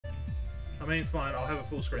I mean, fine, I'll have a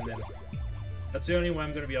full screen then. That's the only way I'm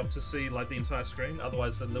going to be able to see, like, the entire screen.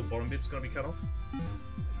 Otherwise, the little bottom bit's going to be cut off.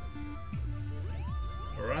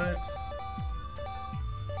 Alright.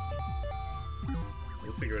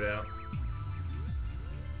 We'll figure it out.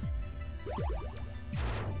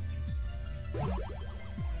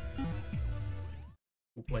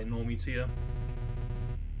 We'll play Normie tier.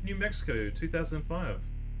 New Mexico, 2005.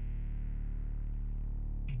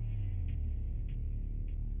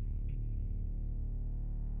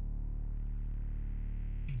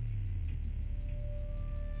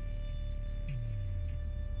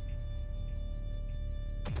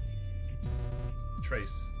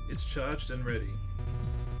 Trace, it's charged and ready.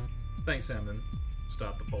 Thanks, Amnon.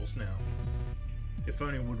 Start the pulse now. If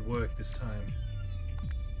only it would work this time.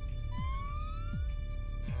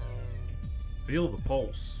 Feel the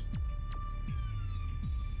pulse.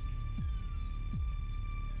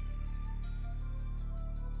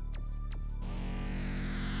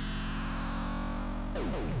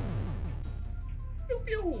 Pew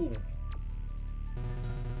pew!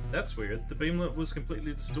 That's weird. The beamlet was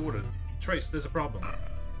completely distorted. Trace, there's a problem.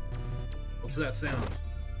 What's that sound?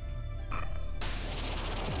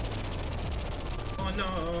 Oh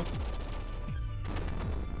no!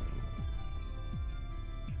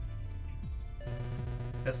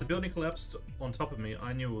 As the building collapsed on top of me,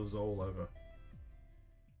 I knew it was all over.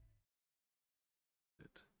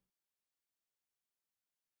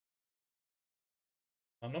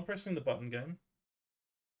 I'm not pressing the button, game.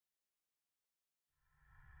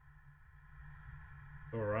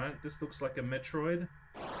 Alright, this looks like a Metroid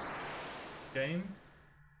game.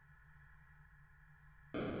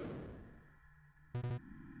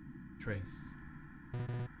 Trace.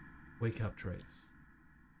 Wake up, Trace.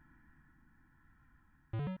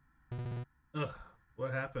 Ugh,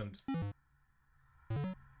 what happened?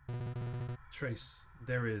 Trace,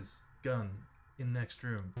 there is. Gun. In next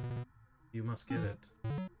room. You must get it.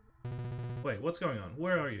 Wait, what's going on?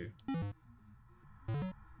 Where are you?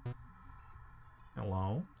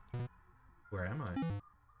 Hello? Where am I?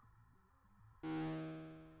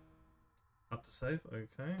 Up to save?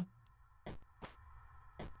 Okay.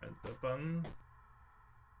 Hit the button.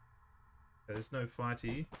 There's no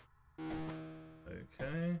fighty.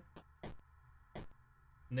 Okay.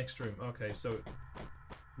 Next room. Okay, so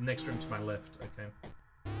next room to my left. Okay.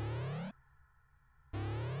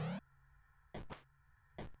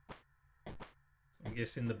 I'm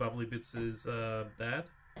guessing the bubbly bits is bad.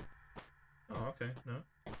 Oh, okay. No.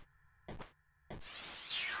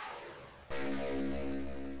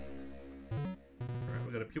 Alright,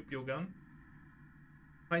 we got a pew-pew gun.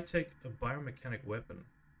 High-tech biomechanic weapon.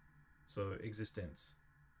 So, existence.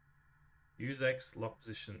 Use X, lock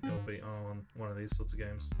position, LB on one of these sorts of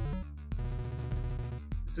games.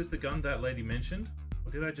 Is this the gun that lady mentioned?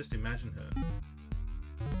 Or did I just imagine her?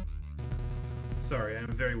 Sorry, I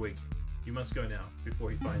am very weak. You must go now, before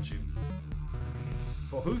he finds you.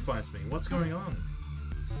 For who finds me? What's going on?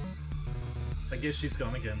 I guess she's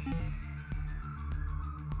gone again.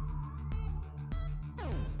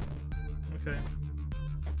 Okay.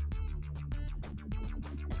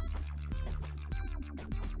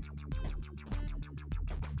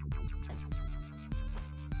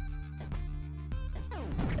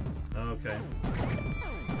 Okay.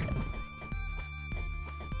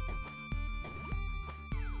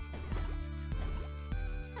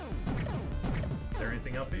 Is there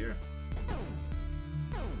anything up here?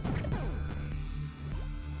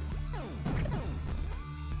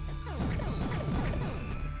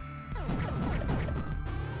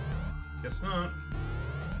 Guess not.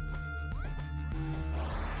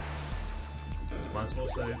 Might as well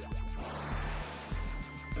save.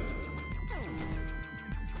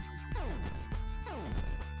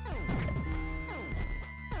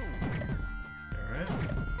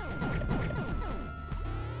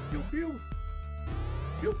 Pew!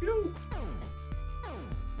 Pew pew!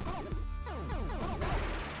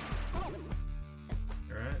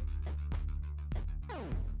 Alright.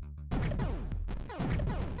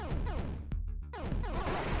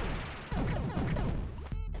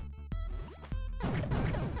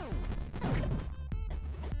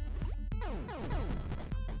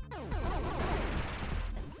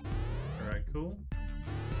 Alright, cool.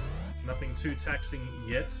 Nothing too taxing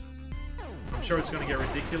yet. I'm sure it's going to get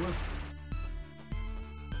ridiculous.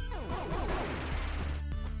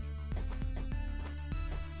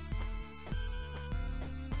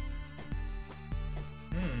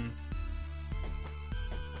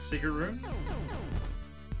 Secret room?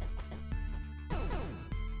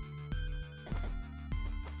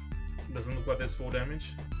 Doesn't look like there's full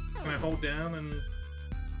damage. Can I hold down and...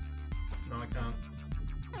 No, I can't.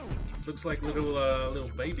 Looks like little little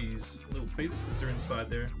babies, little fetuses are inside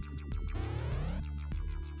there.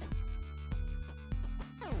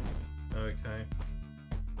 Okay.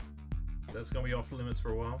 So that's gonna be off limits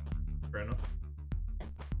for a while. Fair enough.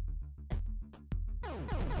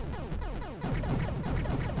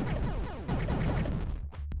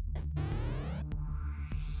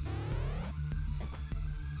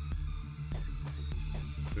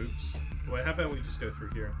 Oops. Wait, how about we just go through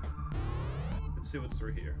here? Let's see what's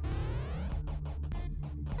through here.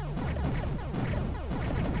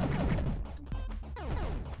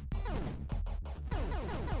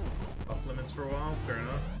 Off limits for a while, fair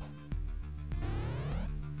enough.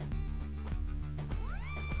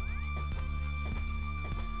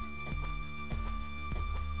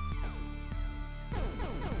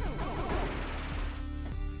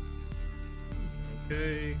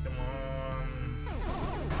 Okay, come on.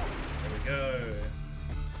 There we go.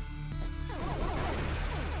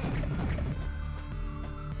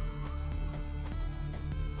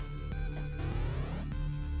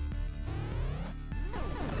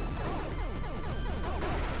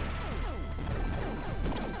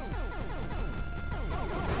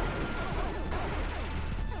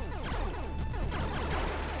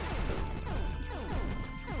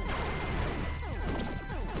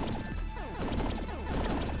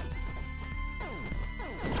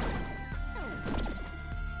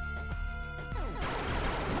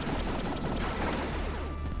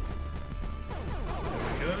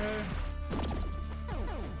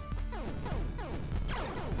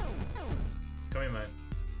 Come here, mate.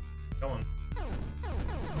 Come on.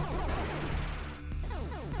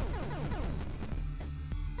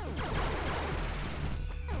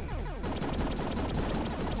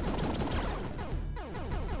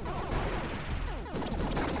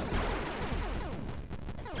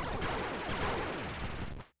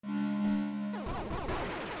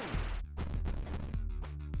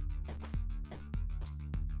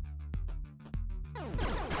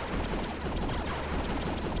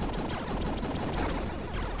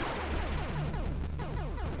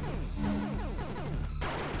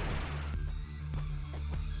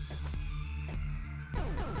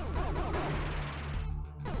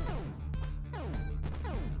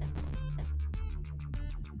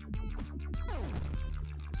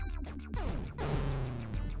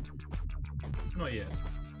 Not yet.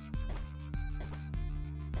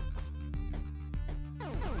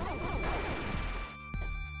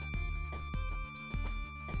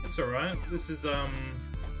 It's alright. This is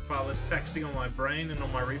far less taxing on my brain and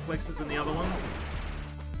on my reflexes than the other one.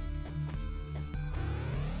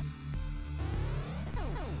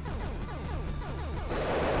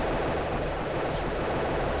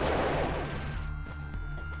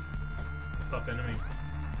 Tough enemy.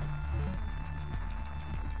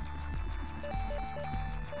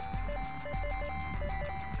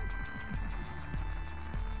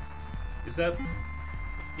 Is that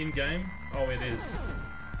in-game? Oh, it is.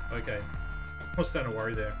 Okay. I was starting to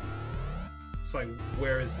worry there. It's like,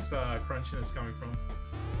 where is this crunchiness coming from?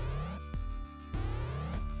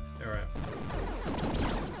 Alright.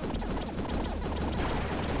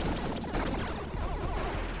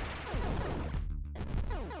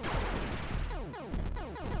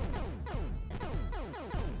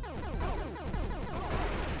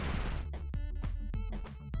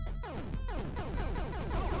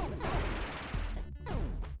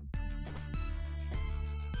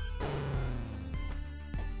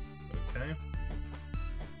 Okay.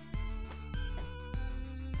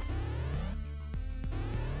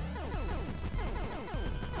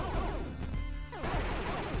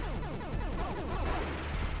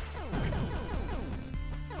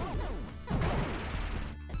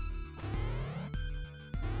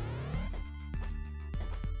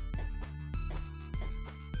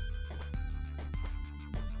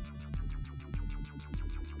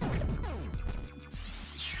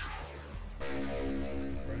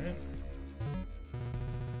 Right.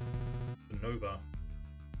 Nova.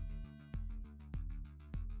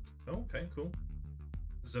 Oh, okay, cool.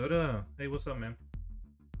 Zoda. Hey, what's up, man?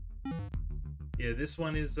 Yeah, this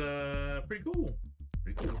one is pretty cool.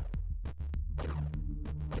 Pretty cool.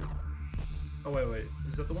 Oh, wait.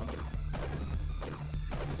 Is that the one?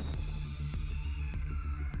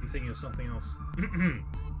 I'm thinking of something else.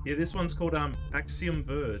 Yeah, this one's called Axiom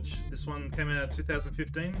Verge. This one came out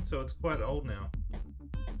 2015, so it's quite old now.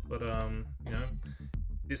 But you know,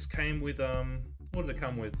 this came with what did it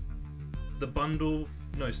come with? The bundle,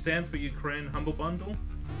 no, Stand for Ukraine Humble Bundle.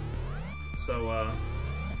 So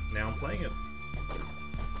now I'm playing it.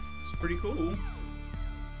 It's pretty cool.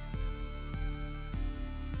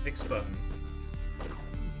 X button.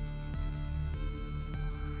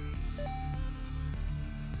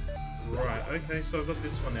 Okay, so I've got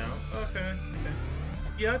this one now. Okay, okay.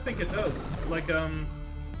 Yeah, I think it does. Like,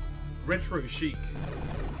 retro chic.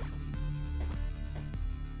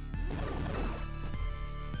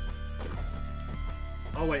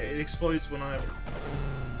 Oh wait, it explodes when I...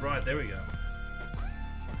 Right, there we go.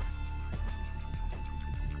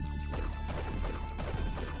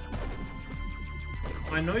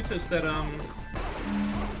 I noticed that,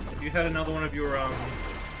 you had another one of your,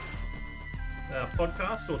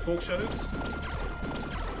 podcasts or talk shows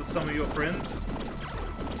with some of your friends.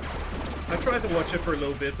 I tried to watch it for a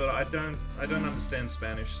little bit, but I don't understand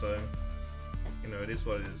Spanish, so, you know, it is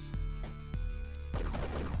what it is.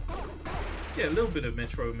 Yeah, a little bit of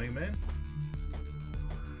Metro Mega Man.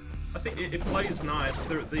 I think it plays nice.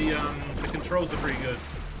 The controls are pretty good.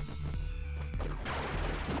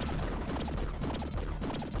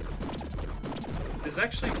 There's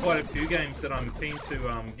actually quite a few games that I'm keen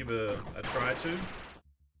to give a try to.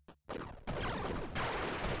 There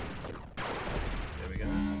we go.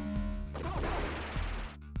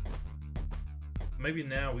 Maybe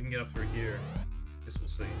now we can get up through here. Guess we'll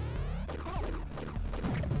see.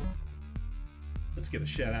 Let's give a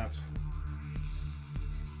shout out.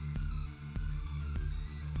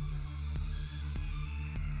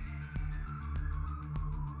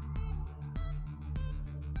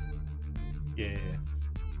 Yeah.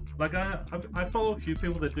 Like I follow a few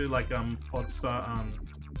people that do like podcast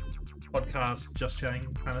just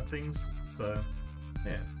chatting kind of things. So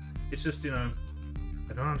yeah. It's just, you know,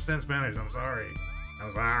 I don't understand Spanish, I'm sorry.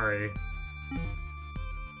 I'm sorry.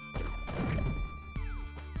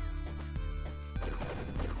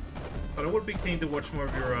 But I would be keen to watch more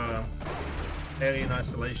of your Alien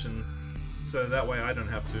Isolation, so that way I don't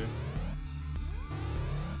have to.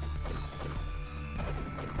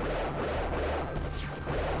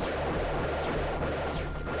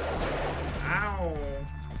 Ow!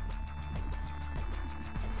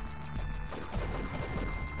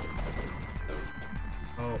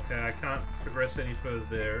 Okay, I can't progress any further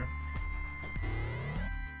there.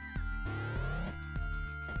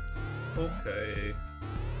 Okay.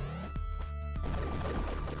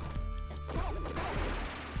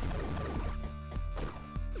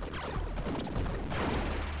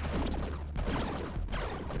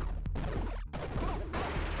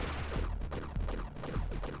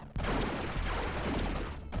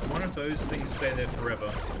 One of those things stay there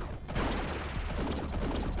forever.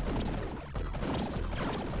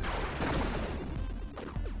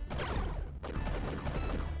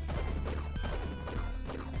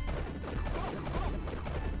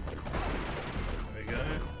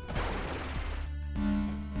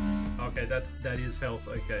 That is health,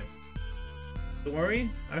 okay. Don't worry,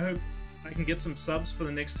 I hope I can get some subs for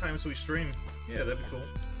the next time we stream. Yeah, that'd be cool.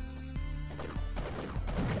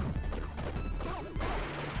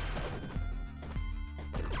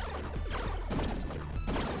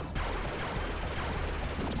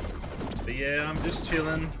 But yeah, I'm just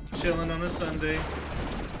chilling on a Sunday.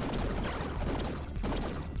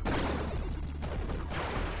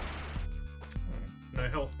 No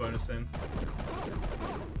health bonus then.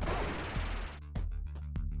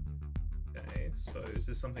 So, is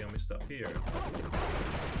there something I missed up here?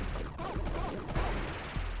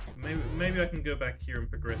 Maybe I can go back here and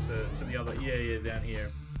progress it to the other... Yeah, down here.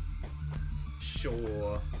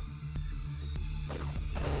 Sure.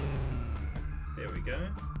 There we go.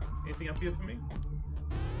 Anything up here for me?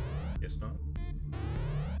 Guess not.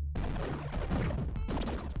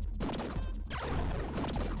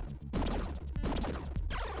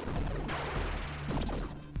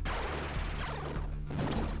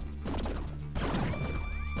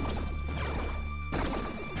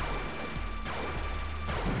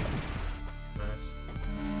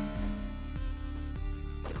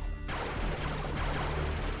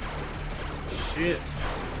 Shit.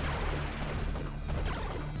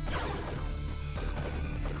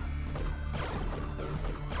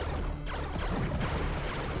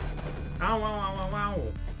 Ow, ow, ow, ow, ow.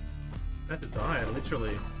 I had to die,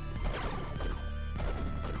 literally.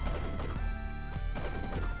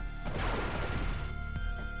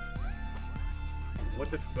 What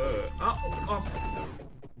the fuck? Oh,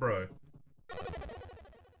 bro.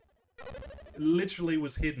 It literally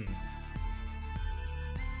was hidden.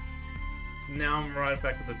 Now I'm right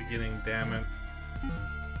back at the beginning, damn it.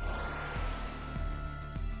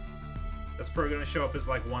 That's probably gonna show up as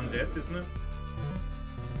like one death, isn't it?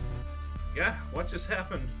 Yeah, what just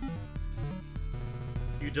happened?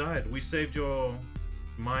 You died. We saved your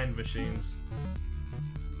mind machines.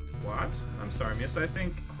 What? I'm sorry, miss. I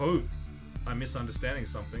think... Hope I'm misunderstanding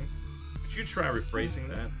something. Could you try rephrasing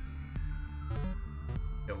that?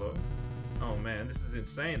 Hello? Oh man, this is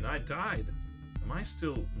insane. I died. Am I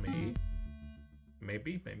still me?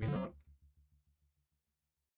 Maybe, maybe not.